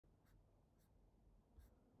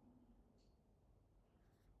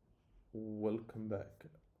Welcome back.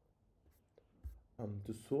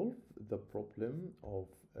 To solve the problem of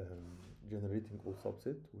generating all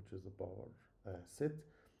subset, which is a power set,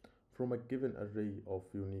 from a given array of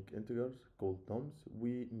unique integers called nums,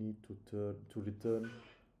 we need to return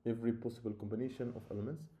every possible combination of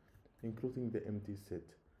elements, including the empty set,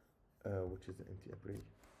 which is the empty array,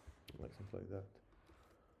 like something like that.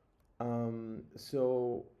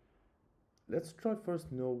 So let's try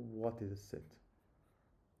first know what is a set.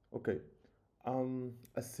 Okay.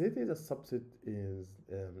 A set is a subset is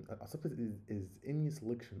any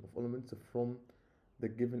selection of elements from the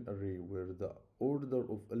given array where the order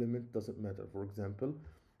of element doesn't matter. For example,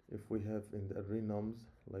 if we have in the array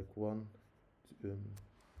nums like 1,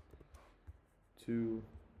 2,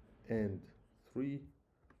 and 3,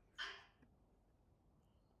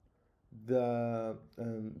 the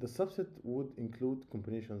subset would include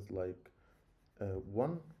combinations like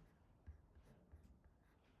 1,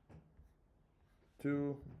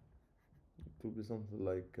 2, it will be something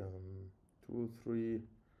like 2, 3,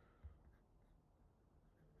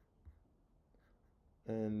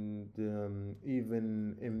 and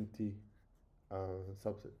even empty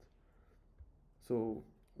subset. So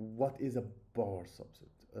what is a bar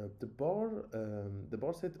subset? The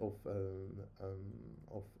bar set of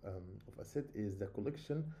a set is the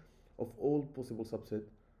collection of all possible subset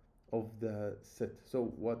of the set.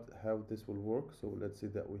 So how this will work? So let's say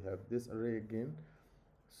that we have this array again.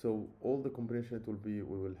 So all the combination it will be,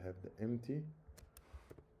 we will have the empty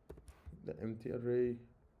array.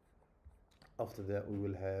 After that we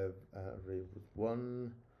will have an array with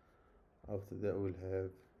 1. After that we'll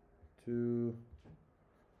have 2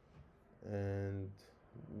 and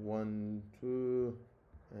 1, 2,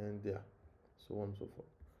 and yeah, so on and so forth.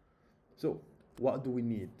 So what do we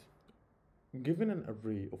need? Given an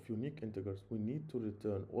array of unique integers, we need to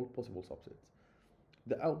return all possible subsets.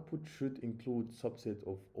 The output should include subset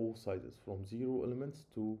of all sizes from 0 elements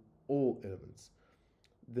to all elements.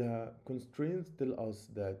 The constraints tell us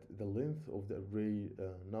that the length of the array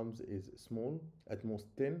nums is small, at most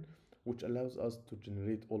 10, which allows us to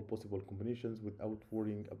generate all possible combinations without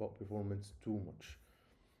worrying about performance too much.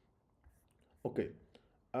 Okay,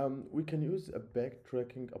 we can use a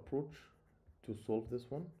backtracking approach to solve this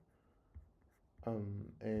one.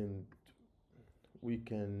 And we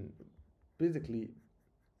can basically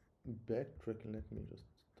backtracking, let me just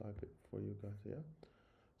type it for you guys here.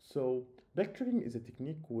 So backtracking is a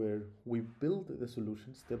technique where we build the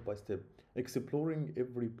solution step by step, exploring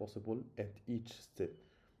every possible at each step,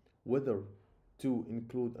 whether to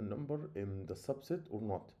include a number in the subset or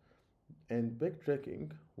not. And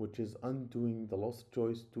backtracking, which is undoing the last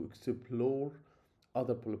choice to explore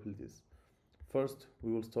other probabilities. First,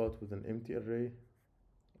 we will start with an empty array,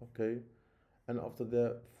 okay? And after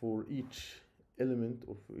that, for each element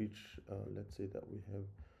or for each, let's say that we have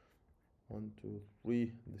 1, 2,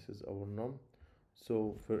 3, this is our num.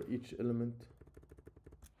 So for each element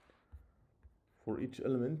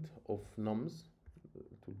of nums,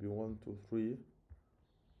 it will be 1, 2, 3.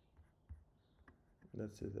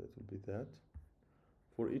 Let's say that it will be that.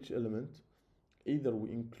 For each element, either we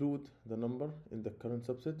include the number in the current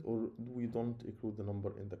subset or we don't include the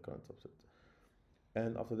number in the current subset.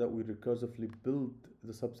 And after that, we recursively build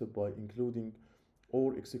the subset by including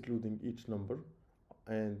or excluding each number.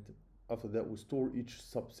 And after that, we store each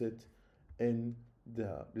subset in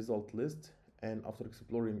the result list. And after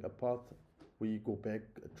exploring a path, we go back,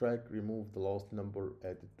 track, remove the last number,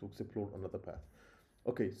 add it to explore another path.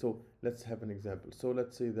 Okay, so let's have an example. So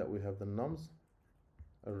let's say that we have the nums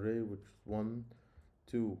array, which is 1,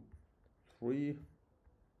 2, 3.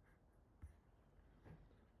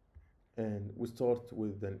 And we start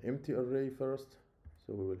with an empty array first.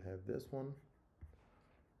 So we will have this one.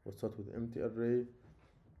 We'll start with empty array.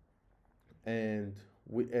 And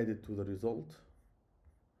we add it to the result.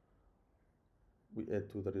 We add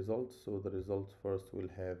to the result. So the result first will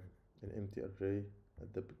have an empty array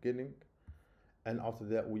at the beginning. And after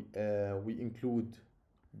that, we include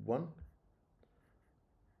 1.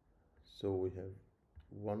 So we have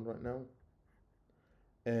 1 right now.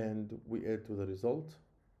 And we add to the result.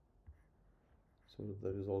 So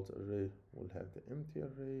the result array will have the empty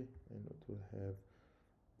array and it will have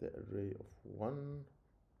the array of 1.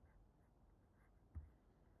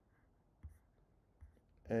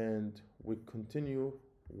 And we continue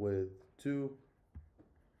with 2.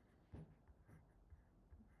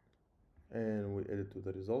 And we add it to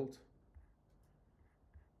the result.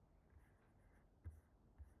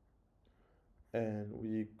 And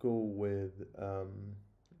we go with,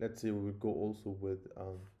 let's say we will go also with,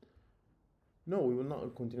 no, we will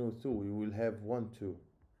not continue with 2. We will have 1, 2,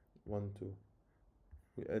 1, 2.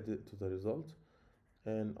 we add it to the result,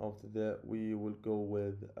 and after that we will go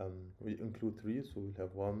with we include 3, so we'll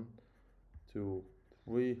have 1 2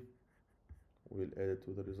 3. We'll add it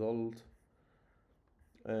to the result,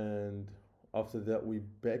 and after that we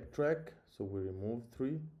backtrack, so we remove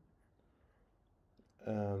 3,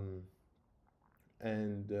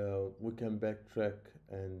 and we can backtrack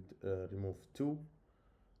and remove 2,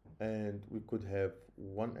 and we could have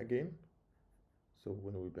 1 again. So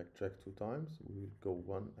when we backtrack 2 times, we will go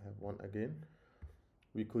 1, have 1 again.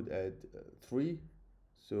 We could add 3,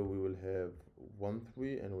 so we will have 1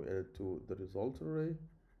 3, and we add it to the result array.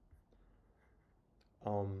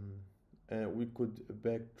 And we could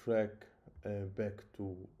backtrack back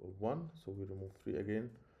to 1, so we remove 3 again,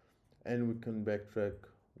 and we can backtrack,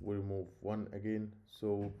 we remove 1 again,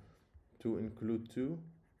 so to include 2,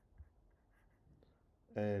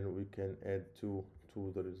 and we can add 2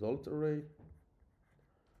 to the result array,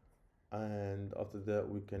 and after that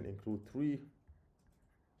we can include 3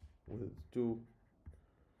 with 2,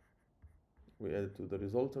 we add it to the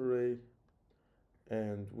result array,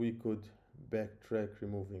 and we could backtrack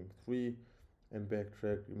removing 3 and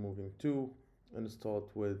backtrack removing 2, and start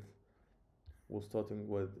with, we're starting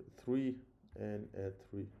with 3 and add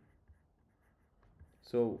 3.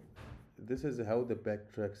 So this is how the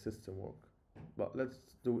backtrack system works, but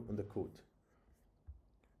let's do it on the code.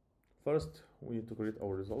 First we need to create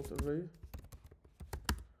our result array.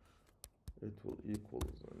 It will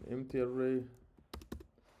equals an empty array,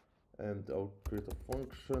 and I'll create a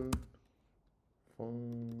function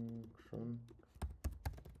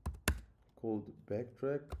called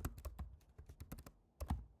backtrack,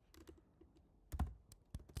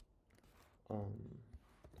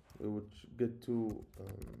 we would get 2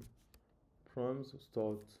 primes,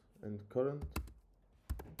 start and current.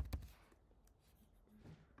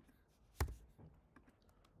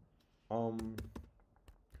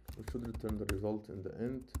 We should return the result in the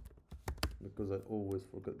end, because I always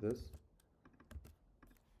forget this.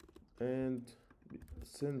 And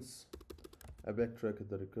since I backtrack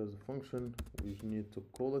the recursive function, we need to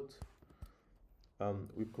call it.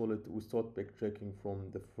 We start backtracking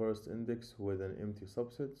from the first index with an empty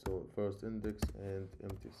subset, so first index and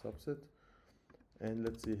empty subset. And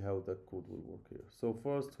let's see how that code will work here. So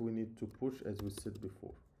first we need to push, as we said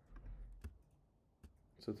before.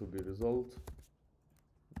 So it will be result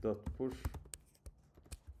dot push,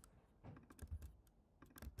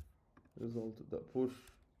 result dot push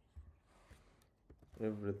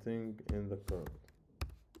everything in the current,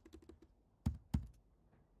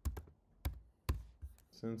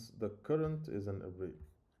 since the current is an array.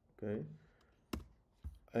 Okay,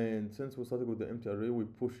 and since we started with the empty array, we're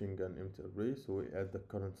pushing an empty array, so we add the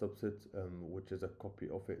current subset, which is a copy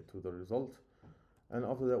of it, to the result. And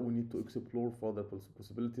after that we need to explore further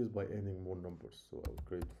possibilities by adding more numbers. So I'll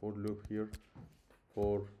create for loop here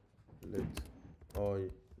for let I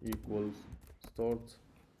equals start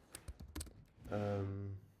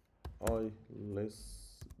I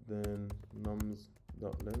less than nums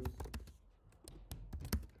dot length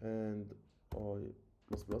and I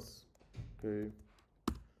plus plus. Okay,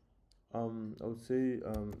 I would say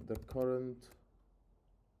the current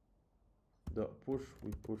dot push,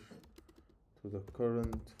 we push to the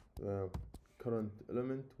current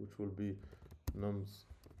element, which will be nums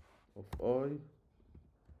of I.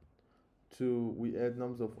 We add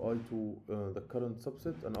nums of I to the current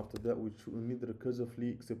subset, and after that we need to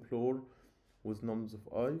recursively explore with nums of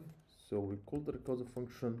I. So we call the recursive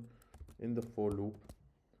function in the for loop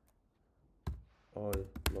I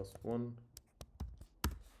plus 1,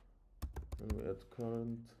 and we add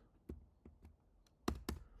current,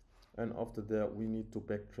 and after that we need to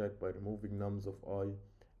backtrack by removing nums of I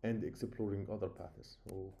and exploring other paths.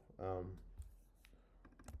 So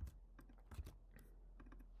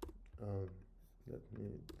let me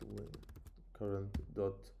do current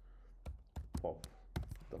dot pop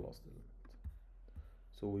the last element.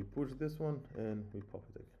 So we push this one and we pop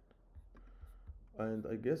it again, and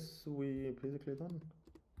I guess we basically done.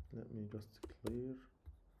 Let me just clear.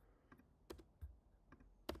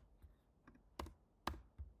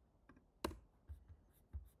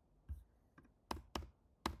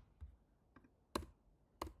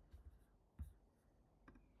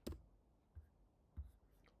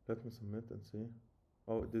 Let me submit and see.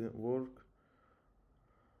 Oh, it didn't work.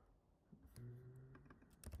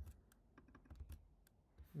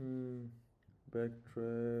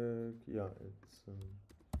 Backtrack. Yeah, it's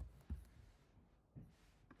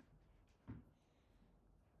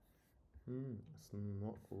it's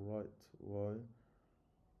not right. Why?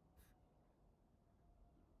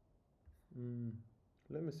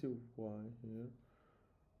 Let me see why here.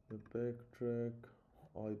 The backtrack.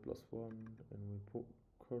 I plus 1, and we put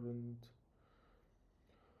current.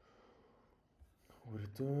 We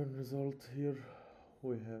return result here.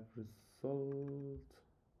 We have result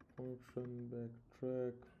function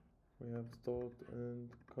backtrack. We have start and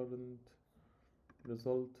current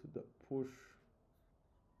result that push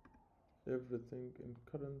everything in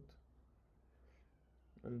current,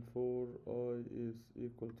 and for I is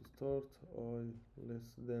equal to start, I less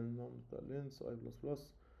than nums that length, I plus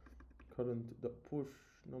plus current that push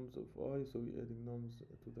nums of I, so we're adding nums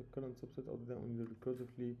to the current subset. Of that, we need to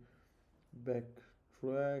recursively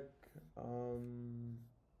backtrack.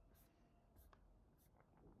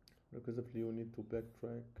 Recursively we need to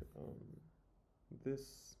backtrack this,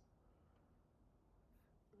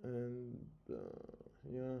 and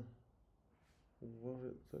yeah, what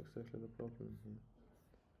is exactly the problem here?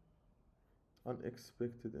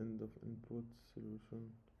 Unexpected end of input solution.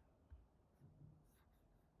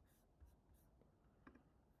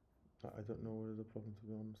 I don't know what is the problem, to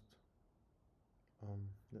be honest.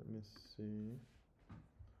 Let me see.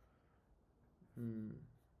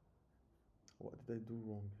 What did I do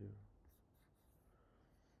wrong here?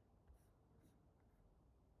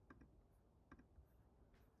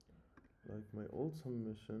 Like my old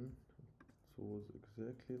submission, so was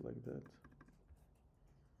exactly like that.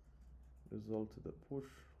 Result to the push,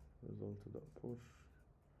 result to the push.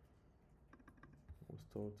 We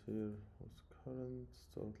start here was current,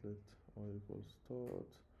 start let I equals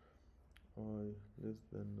start, I less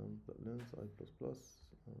than nums that length, I plus plus.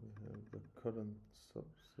 We have the current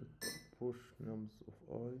subset push nums of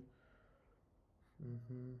I.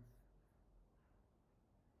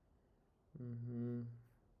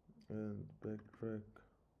 And backtrack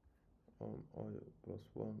I plus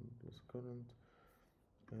 1 plus current,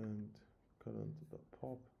 and current dot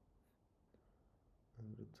pop, and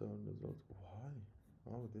return result. Why?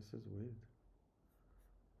 Oh, this is weird.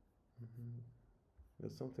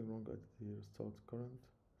 There's something wrong I did here. Start current,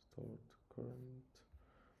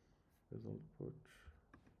 result push.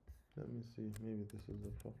 Let me see, maybe this is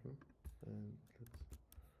the problem, and let's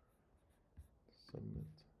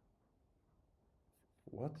submit.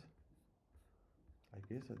 What? I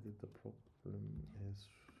guess I did the problem as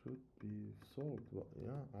should be solved, but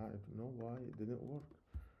yeah, I don't know why it didn't work.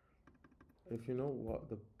 If you know what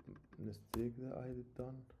the mistake that I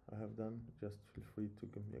have done, just feel free to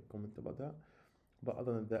give me a comment about that. But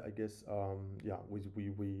other than that, I guess yeah, we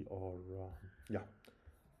are yeah,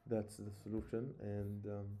 that's the solution. And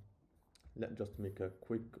let's just make a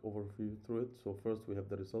quick overview through it. So first we have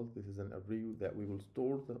the result. This is an array that we will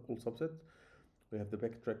store the whole subset. We have the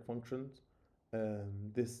backtrack functions.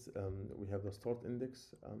 We have the start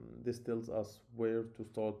index. This tells us where to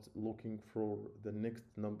start looking for the next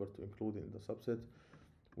number to include in the subset.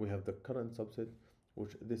 We have the current subset,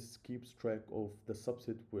 which this keeps track of the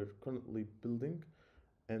subset we're currently building.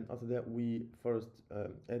 And after that, we first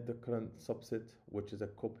add the current subset, which is a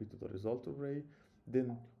copy to the result array.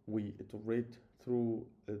 Then we iterate through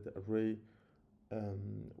the array.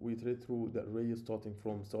 We iterate through the array starting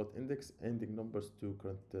from start index, ending numbers to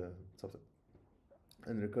current subset,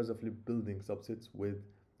 and recursively building subsets with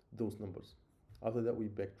those numbers. After that, we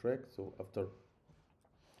backtrack. So after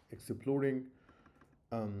exploring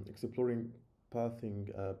pathing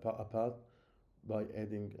a path by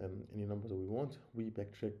adding any number that we want, we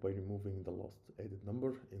backtrack by removing the last added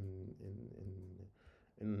number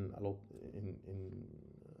in a lot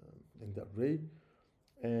in the array,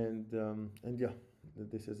 and yeah,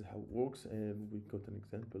 this is how it works. And we got an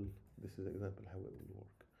example. This is an example how it will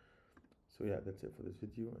work. So yeah, that's it for this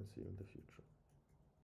video, and see you in the future.